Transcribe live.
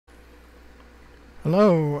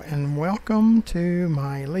Hello and welcome to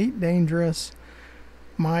my Elite Dangerous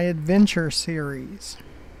My Adventure series.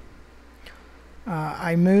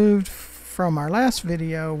 I moved from our last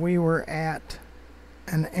video. We were at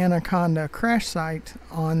an anaconda crash site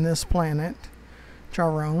on this planet,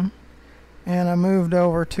 Charon, and I moved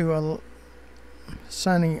over to a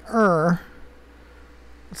sunnier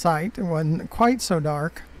site. It wasn't quite so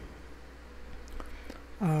dark.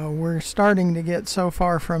 We're starting to get so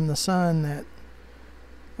far from the sun that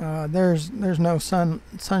there's no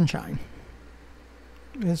sunshine.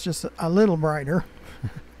 It's just a little brighter.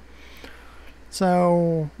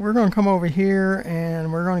 So we're going to come over here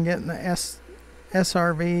and we're going to get in the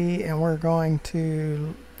SRV and we're going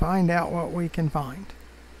to find out what we can find.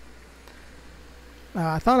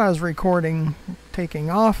 I thought I was recording taking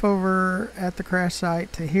off over at the crash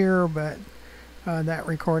site to here, but that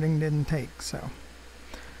recording didn't take. So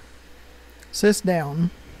sys down.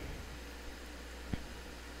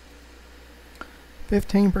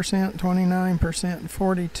 15%, 29%,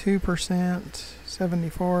 42%,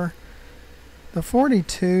 74%. The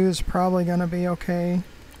 42 is probably going to be okay.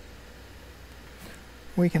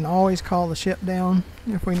 We can always call the ship down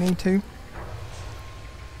if we need to.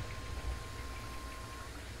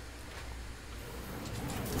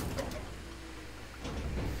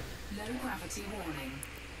 Low gravity warning.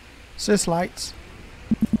 Sys lights.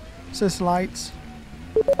 Sys lights.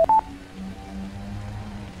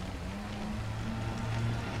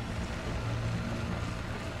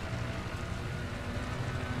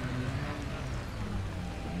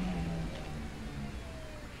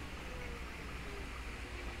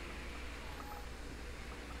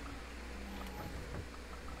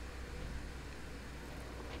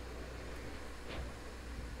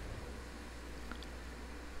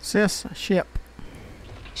 Sys ship.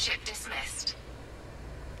 Ship dismissed.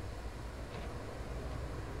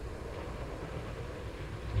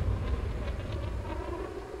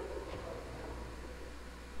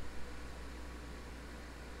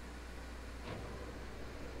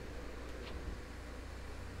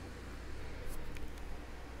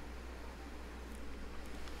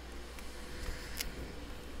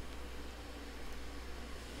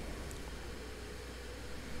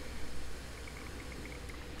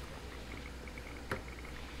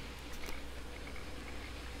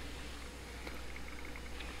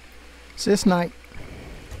 Sys night.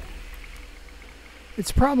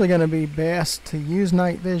 It's probably going to be best to use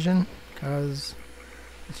night vision because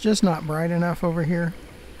it's just not bright enough over here.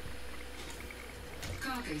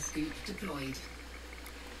 Cargo scoop deployed.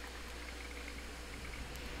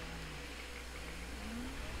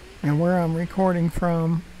 And where I'm recording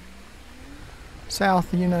from,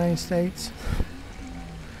 South United States.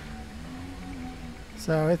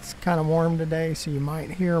 So it's kind of warm today, so you might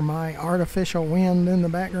hear my artificial wind in the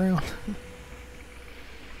background.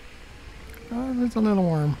 Oh, it's a little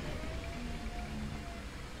warm.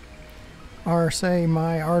 Or say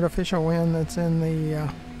my artificial wind that's in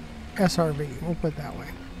the SRV. We'll put it that way.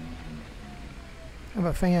 I have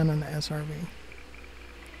a fan in the SRV.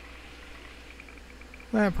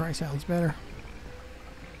 That probably sounds better.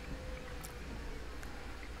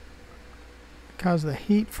 Because the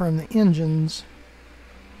heat from the engines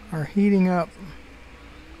are heating up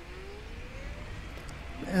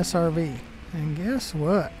the SRV. And guess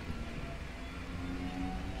what?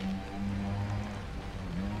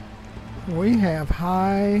 We have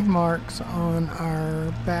high marks on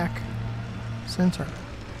our back sensor.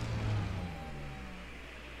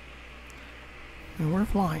 And we're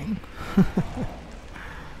flying.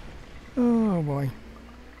 Oh boy.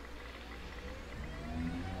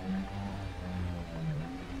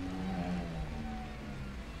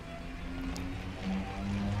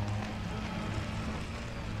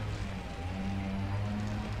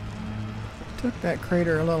 Took that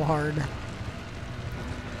crater a little hard.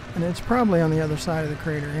 And it's probably on the other side of the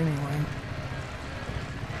crater anyway.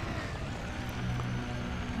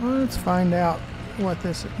 Well, let's find out what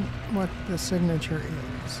the signature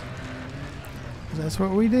is. 'Cause that's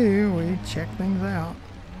what we do. We check things out.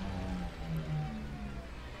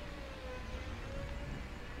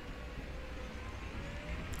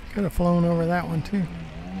 Could have flown over that one too.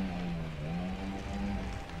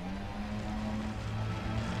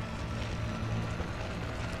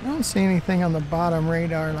 I don't see anything on the bottom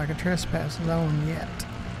radar like a trespass zone yet.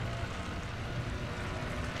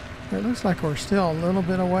 It looks like we're still a little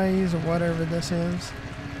bit of ways of whatever this is.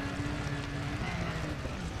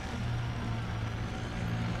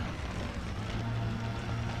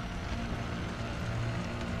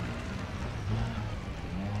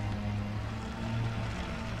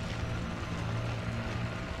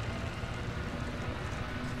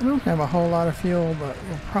 I don't have a whole lot of fuel, but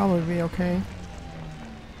we'll probably be okay.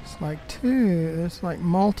 It's like it's like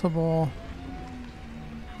multiple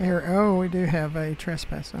air. Oh, we do have a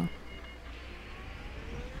trespass zone.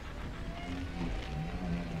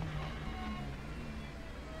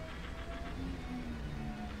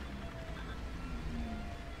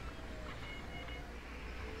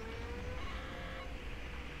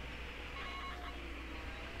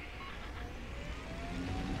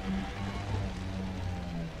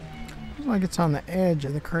 Looks like it's on the edge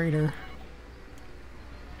of the crater.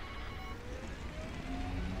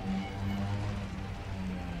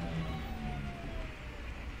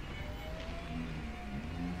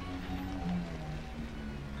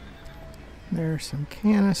 There's some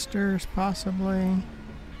canisters, possibly.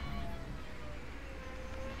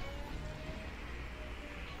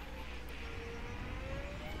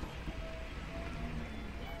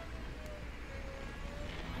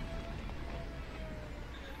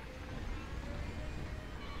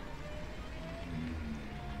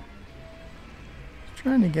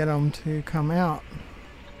 Trying to get them to come out.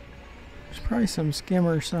 There's probably some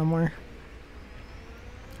skimmers somewhere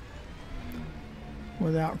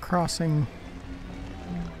without crossing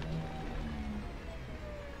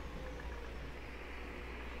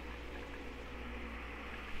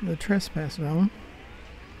the trespass zone.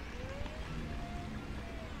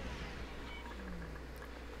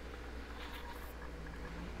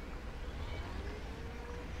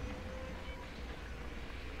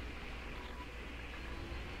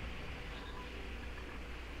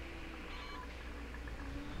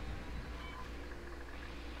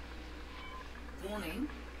 Warning,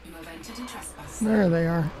 you have entered a trespass. There they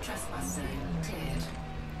are. Trespass zone cleared.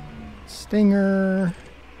 Stinger,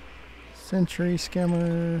 sentry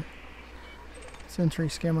skimmer, sentry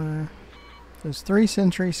skimmer. There's 3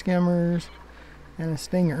 sentry skimmers and a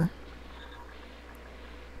stinger.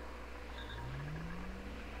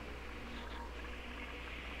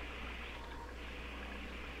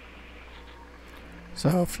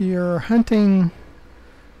 So if you're hunting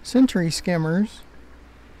sentry skimmers,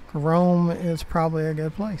 Rome is probably a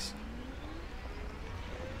good place.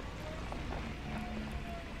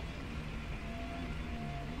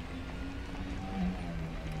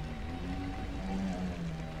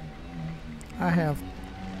 I have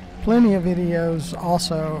plenty of videos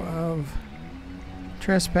also of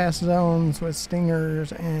trespass zones with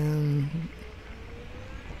stingers and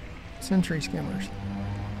sentry skimmers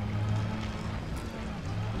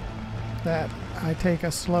that I take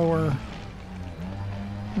a slower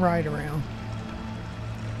ride around.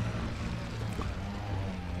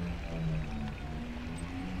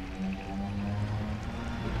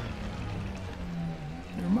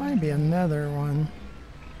 There might be another one.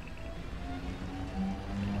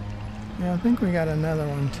 Yeah, I think we got another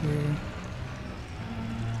one too.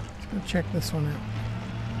 Let's go check this one out.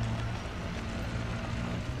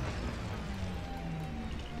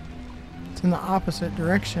 It's in the opposite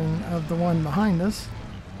direction of the one behind us.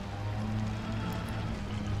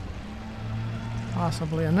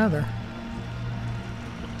 Possibly another.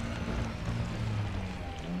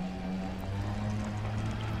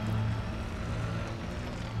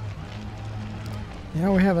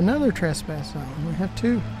 Yeah, we have another trespass zone. We have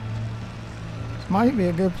 2. This might be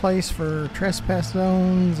a good place for trespass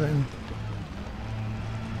zones and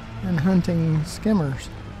hunting skimmers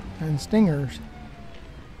and stingers.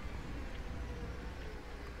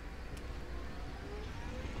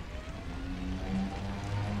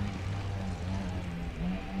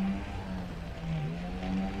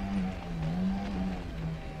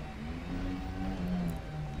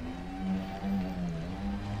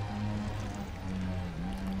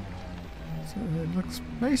 So it looks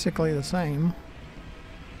basically the same.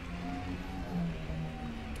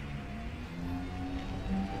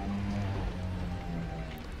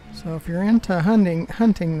 So if you're into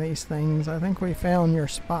hunting these things, I think we found your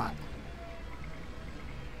spot.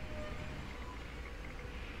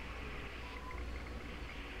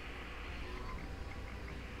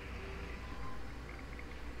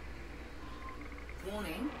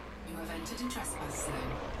 Warning, you have entered a trespass zone.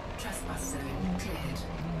 Trespass zone cleared.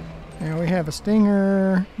 Now we have a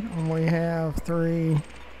stinger, and we have 3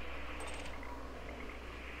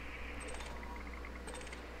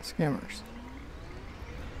 skimmers.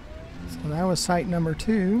 So that was site number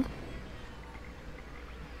 2.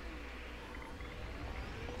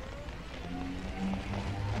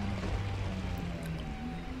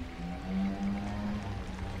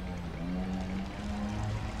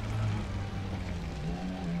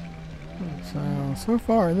 So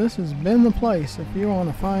far this has been the place if you want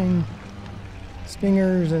to find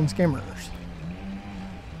stingers and skimmers.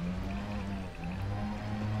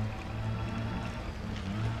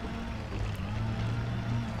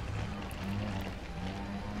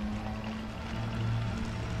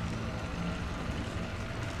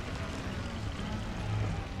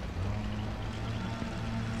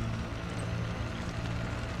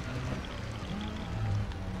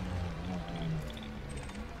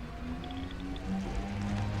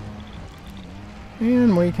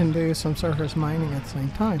 And we can do some surface mining at the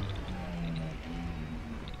same time.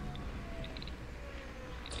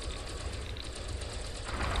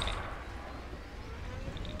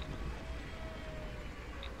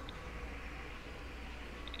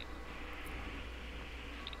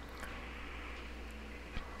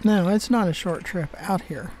 Now, it's not a short trip out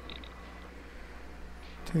here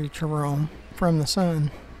to Charon from the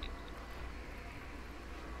sun.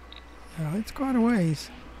 So it's quite a ways.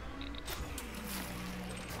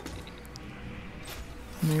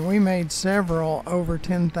 I mean, we made several over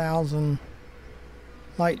 10,000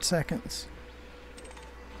 light seconds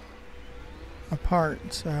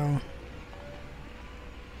apart, so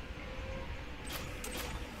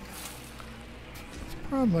it's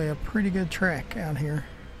probably a pretty good trek out here.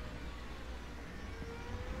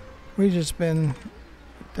 We've just been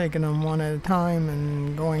taking them one at a time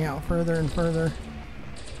and going out further and further.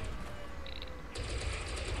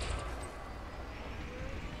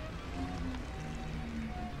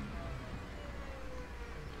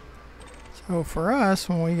 So for us,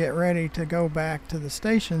 when we get ready to go back to the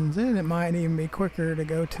stations, it might even be quicker to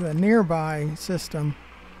go to a nearby system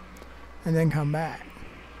and then come back.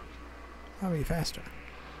 That'll be faster.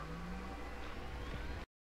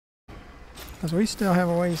 Because we still have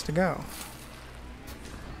a ways to go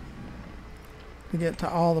to get to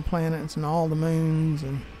all the planets and all the moons.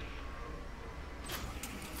 And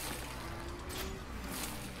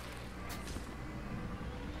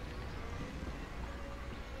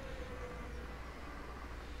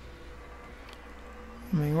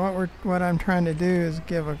I mean, what I'm trying to do is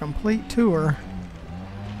give a complete tour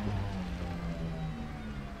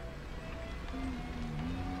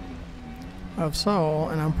of Sol,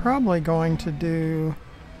 and I'm probably going to do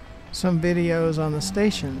some videos on the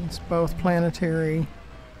stations, both planetary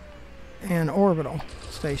and orbital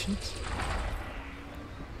stations.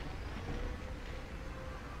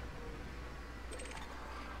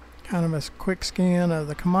 Kind of a quick scan of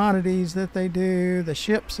the commodities that they do, the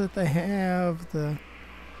ships that they have,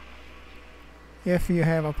 if you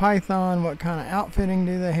have a Python, what kind of outfitting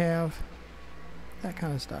do they have, that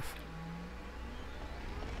kind of stuff.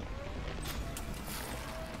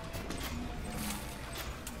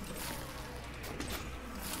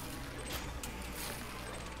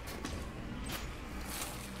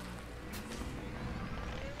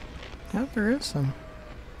 Yep, there is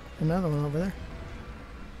another one over there.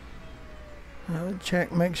 I would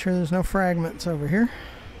check, make sure there's no fragments over here.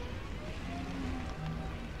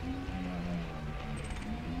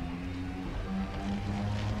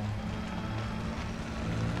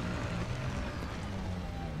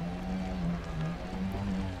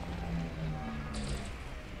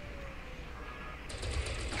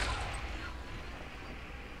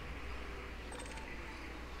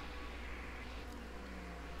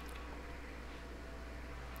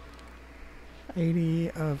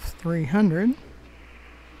 Of 300.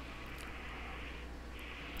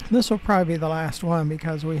 This will probably be the last one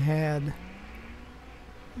because we had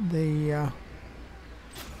the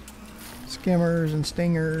skimmers and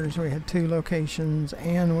stingers. We had 2 locations,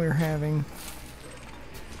 and we're having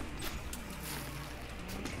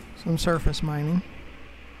some surface mining.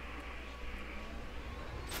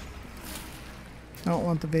 Don't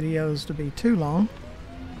want the videos to be too long,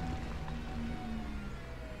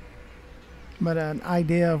 but an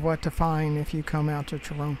idea of what to find if you come out to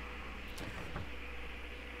Charon.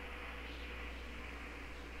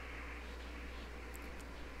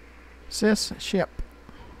 Sys ship.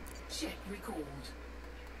 Ship recalled.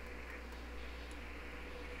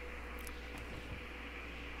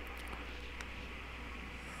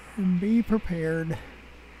 And be prepared.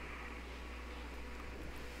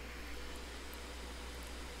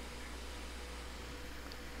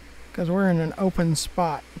 Because we're in an open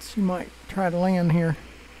spot, so you might try to land here.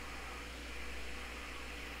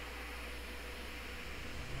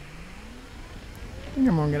 I think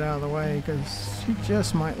I'm going to get out of the way because she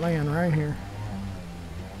just might land right here.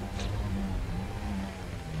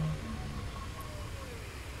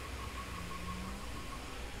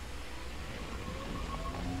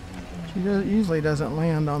 She usually doesn't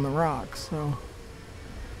land on the rocks, so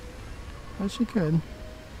but she could.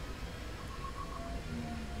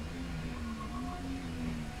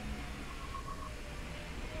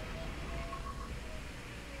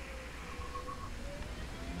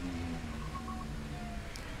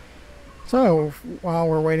 So, while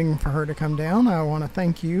we're waiting for her to come down, I want to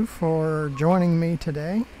thank you for joining me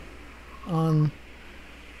today on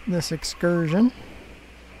this excursion.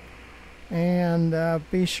 And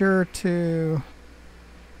be sure to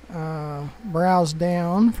browse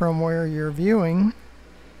down from where you're viewing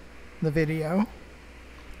the video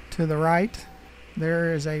to the right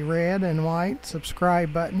there is a red and white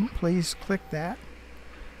subscribe button. Please click that.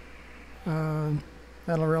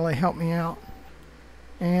 That'll really help me out.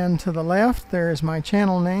 And to the left, there is my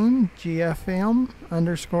channel name, GFM_RDG.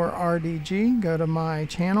 Go to my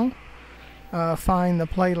channel, find the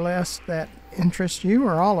playlist that interests you,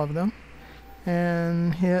 or all of them,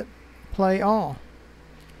 and hit play all.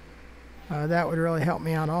 That would really help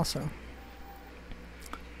me out also.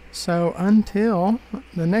 So until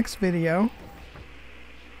the next video,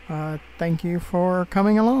 thank you for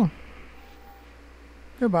coming along.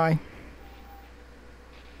 Goodbye.